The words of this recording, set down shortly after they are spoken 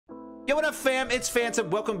Yo, what up fam, it's Phantom.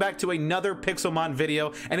 Welcome back to another Pixelmon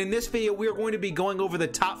video, and in this video we are going to be going over the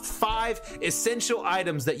top 5 essential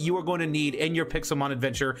items that you are going to need in your Pixelmon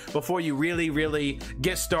adventure before you really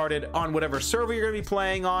get started on whatever server you're going to be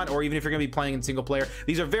playing on, or even if you're going to be playing in single player.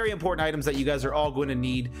 These are very important items that you guys are all going to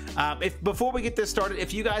need. Before we get this started,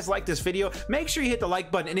 if you guys like this video, make sure you hit the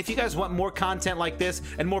like button, and if you guys want more content like this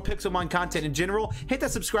and more Pixelmon content in general, hit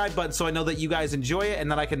that subscribe button so I know that you guys enjoy it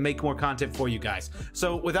and that I can make more content for you guys.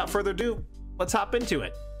 So without further ado, let's hop into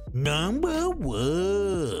it. Number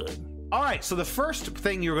 1. All right, so the first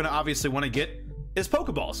thing you're going to obviously want to get is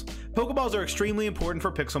Pokeballs. Pokeballs are extremely important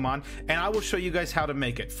for Pixelmon, and I will show you guys how to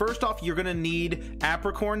make it. First off, you're gonna need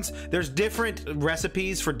apricorns. There's different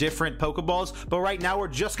recipes for different Pokeballs, but right now we're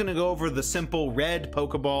just gonna go over the simple red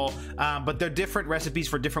Pokeball, but they're different recipes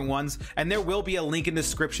for different ones, and there will be a link in the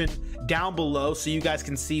description down below so you guys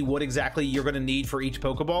can see what exactly you're gonna need for each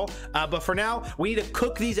Pokeball. But for now, we need to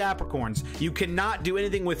cook these apricorns. You cannot do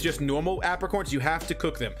anything with just normal apricorns, you have to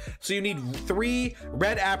cook them. So you need 3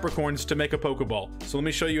 red apricorns to make a Pokeball. So let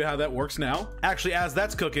me show you how that works now. Actually, as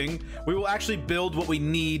that's cooking, we will actually build what we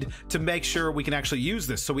need to make sure we can actually use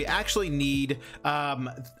this. So we actually need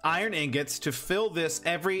iron ingots to fill this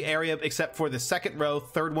every area except for the second row,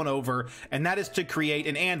 third one over, and that is to create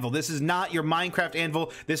an anvil. This is not your Minecraft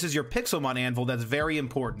anvil, this is your Pixelmon anvil. That's very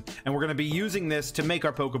important, and we're going to be using this to make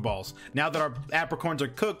our Pokeballs. Now that our apricorns are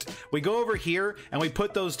cooked, we go over here and we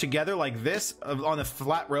put those together like this on the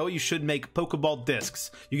flat row. You should make Pokeball discs.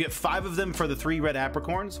 You get 5 of them for the 3 red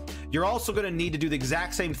apricorns. You're also going to need to do the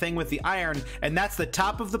exact same thing with the iron, and that's the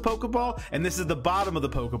top of the Pokeball, and this is the bottom of the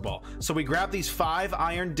Pokeball. So we grab these 5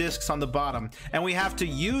 iron discs on the bottom, and we have to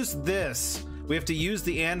use this. We have to use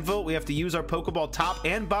the anvil, we have to use our Pokeball top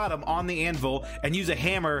and bottom on the anvil, and use a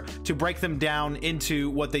hammer to break them down into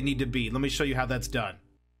what they need to be. Let me show you how that's done.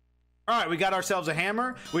 All right, we got ourselves a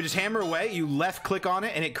hammer. We just hammer away. You left click on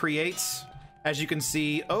it, and it creates, as you can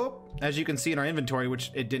see, as you can see in our inventory,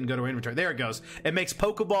 which it didn't go to our inventory. There it goes. It makes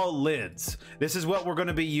Pokeball lids. This is what we're going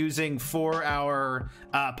to be using for our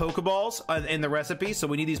Pokeballs in the recipe. So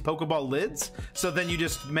we need these Pokeball lids. So then you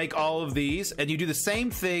just make all of these, and you do the same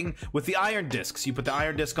thing with the iron discs. You put the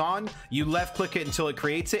iron disc on, you left click it until it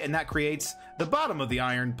creates it, and that creates the bottom of the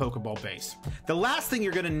iron Pokeball base. The last thing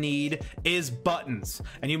you're going to need is buttons.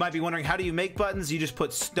 And you might be wondering, how do you make buttons? You just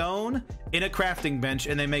put stone in a crafting bench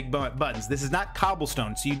and they make buttons. This is not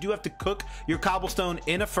cobblestone, so you do have to cook your cobblestone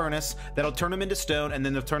in a furnace. That'll turn them into stone, and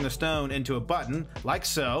then they'll turn the stone into a button like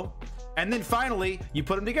so. And then finally you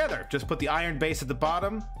put them together. Just put the iron base at the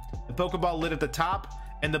bottom, the Pokeball lid at the top,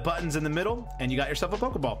 and the buttons in the middle, and you got yourself a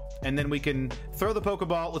Pokeball. And then we can throw the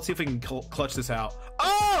Pokeball. Let's see if we can clutch this out.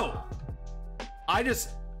 Oh, I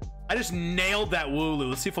just nailed that Wooloo.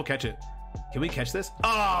 Let's see if we'll catch it. Can we catch this?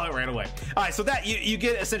 Oh, it ran away. All right, so that you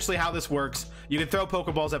get essentially how this works. You can throw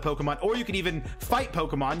Pokeballs at Pokemon, or you can even fight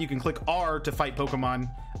Pokemon. You can click R to fight Pokemon.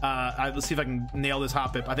 Let's see if I can nail this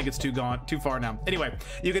Hoppip. I think it's too far now. Anyway,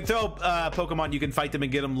 you can throw Pokemon. You can fight them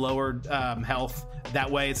and get them lower health.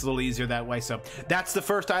 That way, it's a little easier that way. So that's the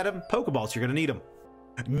first item, Pokeballs. You're gonna need them.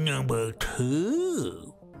 Number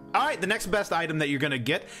 2. All right, the next best item that you're gonna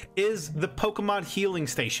get is the Pokemon healing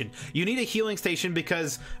station. You need a healing station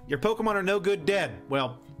because your Pokemon are no good dead.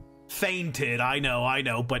 Well, fainted, I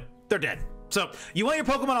know, but they're dead. So you want your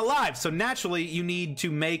Pokemon alive, so naturally you need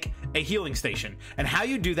to make a healing station. And how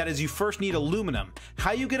you do that is you first need aluminum.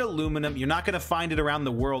 How you get aluminum, you're not gonna find it around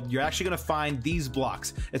the world. You're actually gonna find these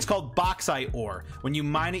blocks. It's called bauxite ore. When you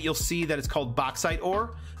mine it, you'll see that it's called bauxite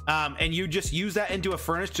ore. And you just use that into a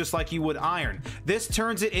furnace just like you would iron. This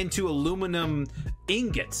turns it into aluminum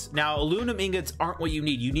ingots. Now, aluminum ingots aren't what you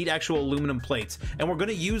need. You need actual aluminum plates. And we're going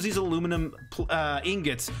to use these aluminum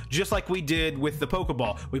ingots just like we did with the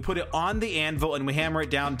Pokeball. We put it on the anvil and we hammer it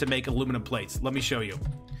down to make aluminum plates. Let me show you.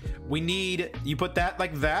 You put that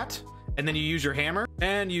like that, and then you use your hammer,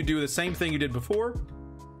 and you do the same thing you did before.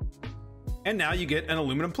 And now you get an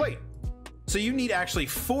aluminum plate. So you need actually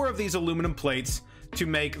 4 of these aluminum plates to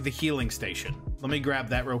make the healing station. Let me grab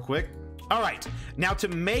that real quick. All right, now to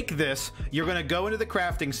make this, you're gonna go into the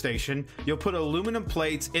crafting station. You'll put aluminum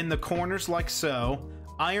plates in the corners like so,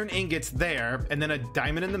 iron ingots there, and then a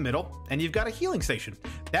diamond in the middle, and you've got a healing station.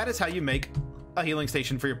 That is how you make a healing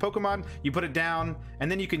station for your Pokemon. You put it down, and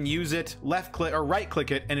then you can use it, left click or right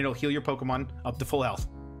click it, and it'll heal your Pokemon up to full health.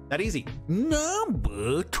 That easy.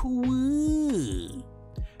 Number 2.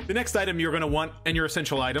 The next item you're going to want in your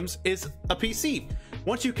essential items is a PC.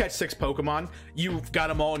 Once you catch 6 Pokemon, you've got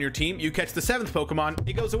them all on your team. You catch the 7th Pokemon,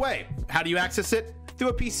 it goes away. How do you access it? through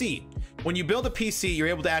a PC. When you build a PC, you're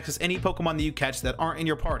able to access any Pokemon that you catch that aren't in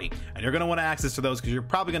your party, and you're going to want access to those because you're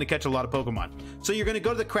probably going to catch a lot of Pokemon. So you're going to go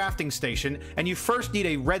to the crafting station, and you first need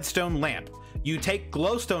a redstone lamp. You take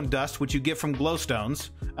glowstone dust, which you get from glowstones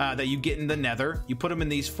that you get in the nether. You put them in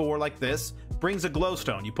these 4 like this, brings a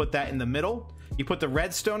glowstone. You put that in the middle, you put the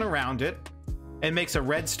redstone around it, and makes a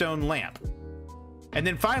redstone lamp. And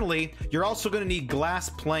then finally, you're also going to need glass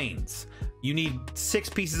planes. You need 6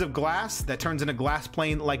 pieces of glass that turns into glass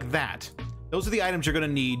plane like that. Those are the items you're going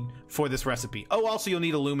to need for this recipe. Oh, also you'll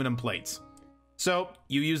need aluminum plates. So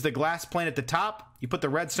you use the glass plane at the top, you put the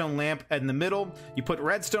redstone lamp in the middle, you put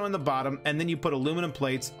redstone in the bottom, and then you put aluminum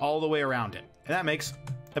plates all the way around it. And that makes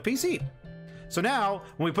a PC. So now,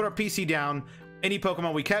 when we put our PC down, any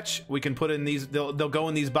Pokemon we catch, we can put in these, they'll go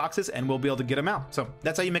in these boxes, and we'll be able to get them out. So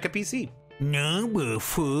that's how you make a PC. Number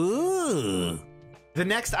 4. The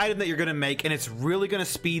next item that you're going to make, and it's really going to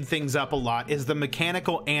speed things up a lot, is the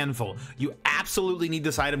mechanical anvil. You absolutely need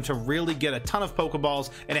this item to really get a ton of Pokeballs,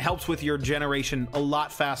 and it helps with your generation a lot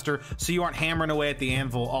faster, so you aren't hammering away at the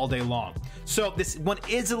anvil all day long. So this one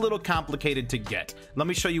is a little complicated to get. Let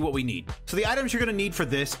me show you what we need. So the items you're going to need for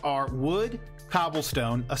this are wood,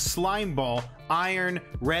 cobblestone, a slime ball, iron,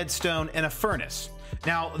 redstone, and a furnace.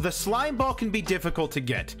 Now, the slime ball can be difficult to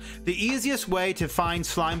get. The easiest way to find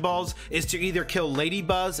slime balls is to either kill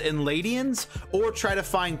Ladybuzz and Ladians, or try to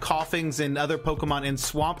find Coughings and other Pokemon in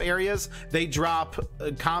swamp areas. They drop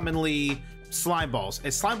commonly slime balls.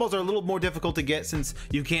 And slime balls are a little more difficult to get since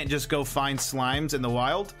you can't just go find slimes in the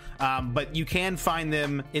wild, but you can find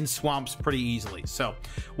them in swamps pretty easily. So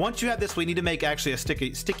once you have this, we need to make actually a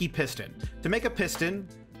sticky piston. To make a piston,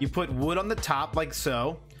 you put wood on the top like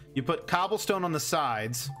so. You put cobblestone on the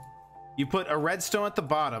sides, you put a redstone at the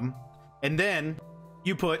bottom, and then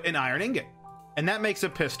you put an iron ingot. And that makes a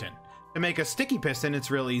piston. To make a sticky piston,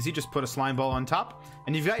 it's real easy. Just put a slime ball on top,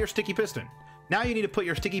 and you've got your sticky piston. Now you need to put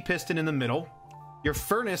your sticky piston in the middle, your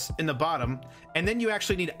furnace in the bottom, and then you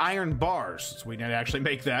actually need iron bars. So we need to actually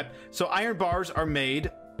make that. So iron bars are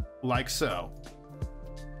made like so.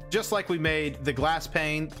 Just like we made the glass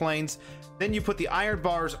planes. Then you put the iron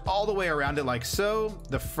bars all the way around it like so,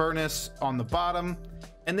 the furnace on the bottom,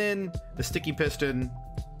 and then the sticky piston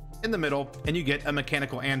in the middle, and you get a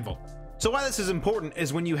mechanical anvil. So why this is important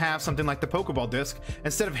is when you have something like the Pokeball disc,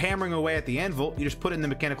 instead of hammering away at the anvil, you just put it in the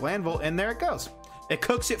mechanical anvil, and there it goes. It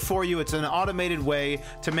cooks it for you. It's an automated way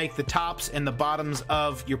to make the tops and the bottoms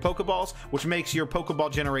of your Pokeballs, which makes your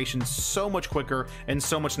Pokeball generation so much quicker and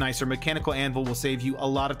so much nicer. Mechanical anvil will save you a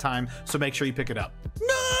lot of time, so make sure you pick it up.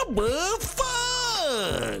 Number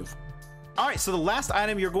 5. All right, so the last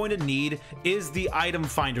item you're going to need is the item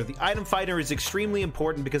finder. The item finder is extremely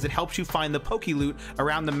important because it helps you find the Poke Loot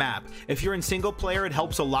around the map. If you're in single player, it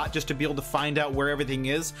helps a lot just to be able to find out where everything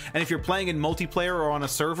is. And if you're playing in multiplayer or on a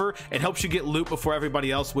server, it helps you get loot before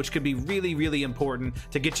everybody else, which could be really, really important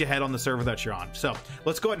to get you ahead on the server that you're on. So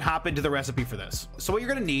let's go ahead and hop into the recipe for this. So what you're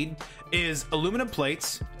gonna need is aluminum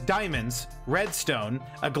plates, diamonds, redstone,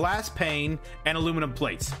 a glass pane, and aluminum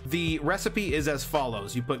plates. The recipe is as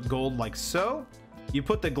follows. You put gold like so, you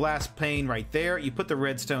put the glass pane right there, you put the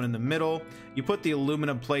redstone in the middle, you put the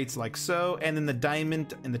aluminum plates like so, and then the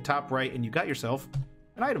diamond in the top right, and you got yourself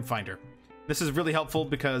an item finder. This is really helpful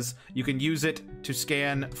because you can use it to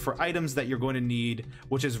scan for items that you're going to need,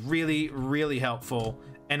 which is really, really helpful,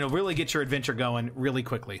 and it'll really get your adventure going really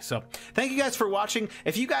quickly. So thank you guys for watching.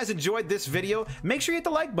 If you guys enjoyed this video, make sure you hit the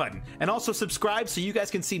like button and also subscribe so you guys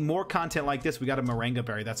can see more content like this. We got a moringa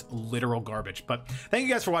berry. That's literal garbage. But thank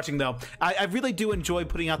you guys for watching though. I really do enjoy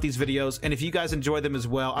putting out these videos, and if you guys enjoy them as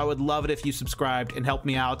well, I would love it if you subscribed and helped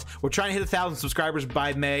me out. We're trying to hit 1,000 subscribers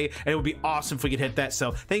by May, and it would be awesome if we could hit that.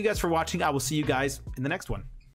 So thank you guys for watching. I will see you guys in the next one.